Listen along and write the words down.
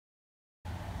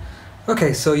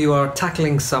Okay, so you are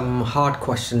tackling some hard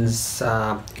questions.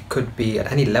 It could be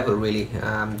at any level really,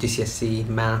 GCSE,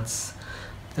 maths,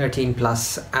 13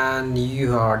 plus, and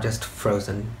you are just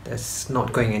frozen. It's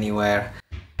not going anywhere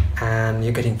and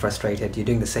you're getting frustrated. You're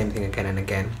doing the same thing again and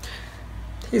again.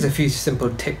 Here's a few simple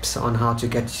tips on how to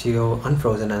get you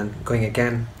unfrozen and going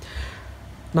again.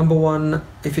 Number one,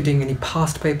 if you're doing any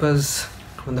past papers,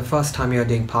 when the first time you're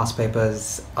doing past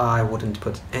papers, I wouldn't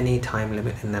put any time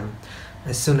limit in them.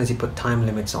 As soon as you put time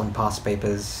limits on past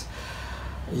papers,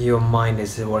 your mind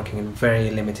is working in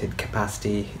very limited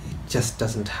capacity. It just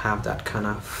doesn't have that kind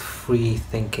of free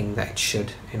thinking that it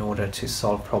should in order to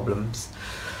solve problems.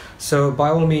 So by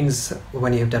all means,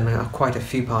 when you've done quite a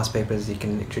few past papers, you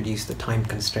can introduce the time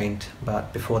constraint,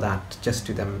 but before that, just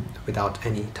do them without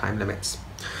any time limits.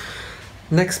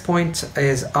 Next point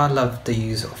is, I love the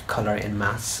use of color in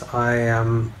maths.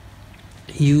 I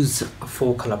use a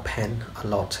 4-color pen a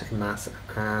lot in maths,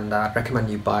 and I recommend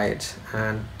you buy it,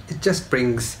 and it just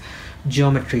brings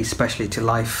geometry especially to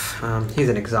life. Here's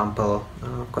an example.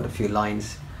 I've got a few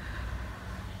lines.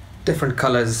 Different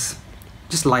colors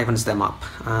just livens them up.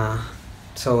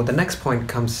 So the next point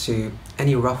comes to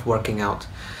any rough working out.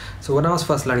 So when I was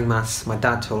first learning maths, my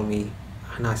dad told me,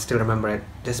 and I still remember it,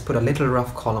 just put a little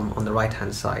rough column on the right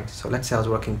hand side. So let's say I was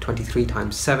working 23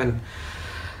 times 7.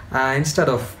 Instead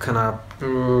of kind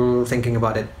of thinking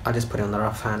about it, I just put it on the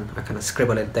rough hand. I kind of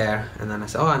scribble it there, and then I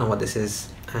say, oh, I know what this is.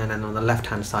 And then on the left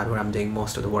hand side, where I'm doing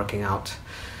most of the working out,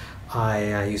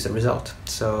 I use the result.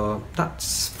 So that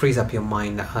frees up your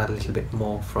mind a little bit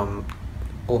more from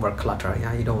over clutter.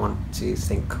 Yeah, you don't want to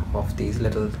think of these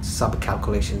little sub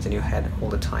calculations in your head all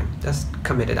the time. Just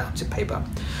commit it out to paper.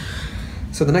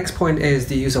 So the next point is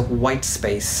the use of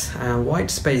whitespace.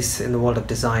 Whitespace in the world of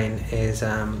design is,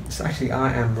 so actually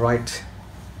I am right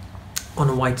on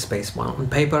a whitespace. Well, on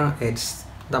paper it's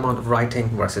the amount of writing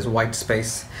versus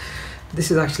whitespace. This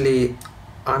is actually,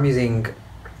 I'm using,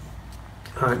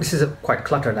 this is quite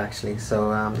cluttered actually.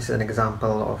 So this is an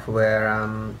example of where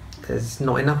there's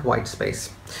not enough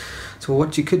whitespace. So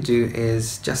what you could do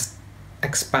is just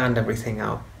expand everything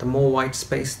out. The more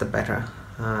whitespace, the better.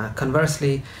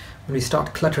 Conversely, when we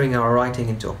start cluttering our writing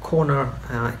into a corner,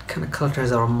 it kind of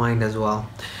clutters our mind as well.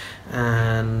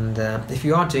 And if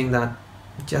you are doing that,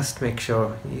 just make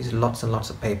sure you use lots and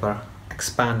lots of paper,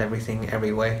 expand everything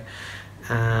every way,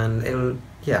 and it'll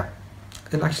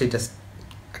actually just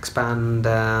expand,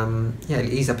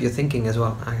 it'll ease up your thinking as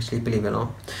well, actually, believe it or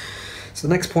not. So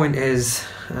the next point is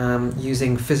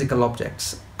using physical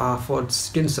objects. For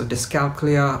students of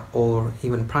Dyscalculia or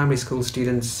even primary school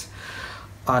students,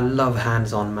 I love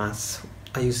hands-on maths.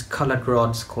 I use colored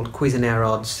rods called Cuisenaire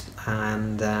rods,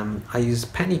 and I use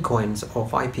penny coins or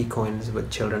 5p coins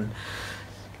with children.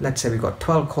 Let's say we've got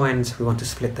 12 coins, we want to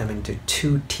split them into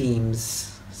 2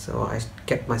 teams. So I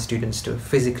get my students to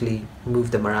physically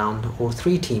move them around, or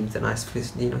 3 teams, and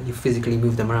you physically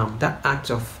move them around. That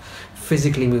act of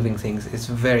physically moving things is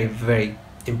very, very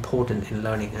important in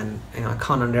learning, and I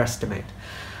can't underestimate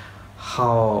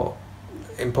how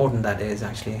important that is.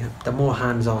 Actually, the more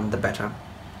hands-on, the better.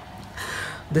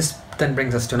 This then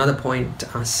brings us to another point,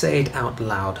 say it out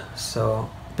loud. So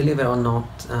believe it or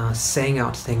not, saying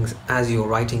out things as you're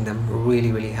writing them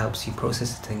really helps you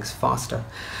process things faster.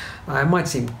 It might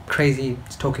seem crazy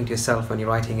talking to yourself when you're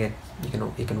writing it.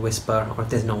 You can whisper, or if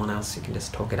there's no one else, you can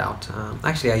just talk it out.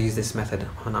 Actually, I use this method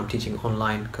when I'm teaching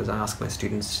online, because I ask my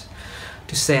students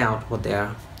to say out what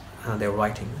they're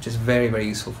writing, which is very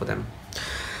useful for them.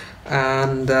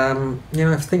 And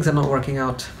if things are not working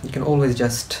out, you can always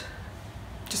just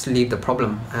leave the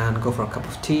problem and go for a cup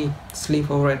of tea,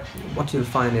 sleep over it. What you'll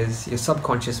find is your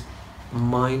subconscious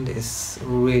mind is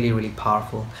really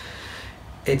powerful.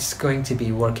 It's going to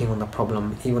be working on the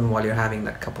problem even while you're having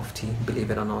that cup of tea,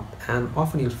 believe it or not. And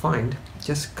often you'll find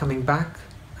just coming back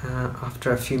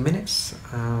after a few minutes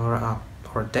or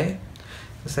a day,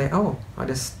 you say, oh, I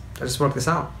just worked this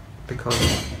out,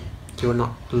 because you're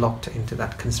not locked into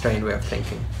that constrained way of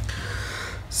thinking.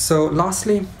 So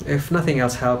lastly, if nothing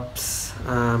else helps,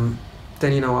 then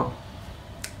you know what,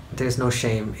 there's no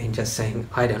shame in just saying,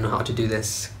 I don't know how to do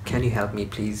this, can you help me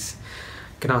please?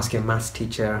 You can ask your maths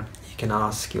teacher, you can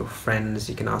ask your friends,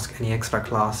 you can ask any extra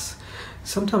class.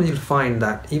 Sometimes you'll find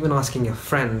that even asking your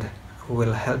friend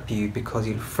will help you, because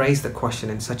you'll phrase the question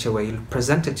in such a way, you'll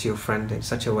present it to your friend in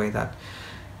such a way that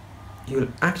you'll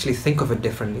actually think of it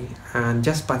differently. And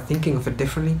just by thinking of it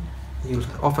differently, you'll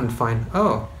often find,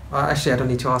 oh, actually I don't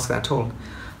need to ask that at all.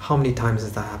 How many times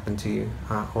has that happened to you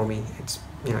or me?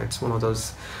 It's one of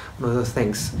those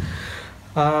things.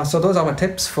 So those are my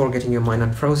tips for getting your mind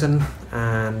unfrozen,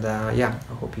 and I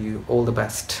hope you all the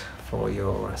best for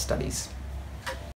your studies.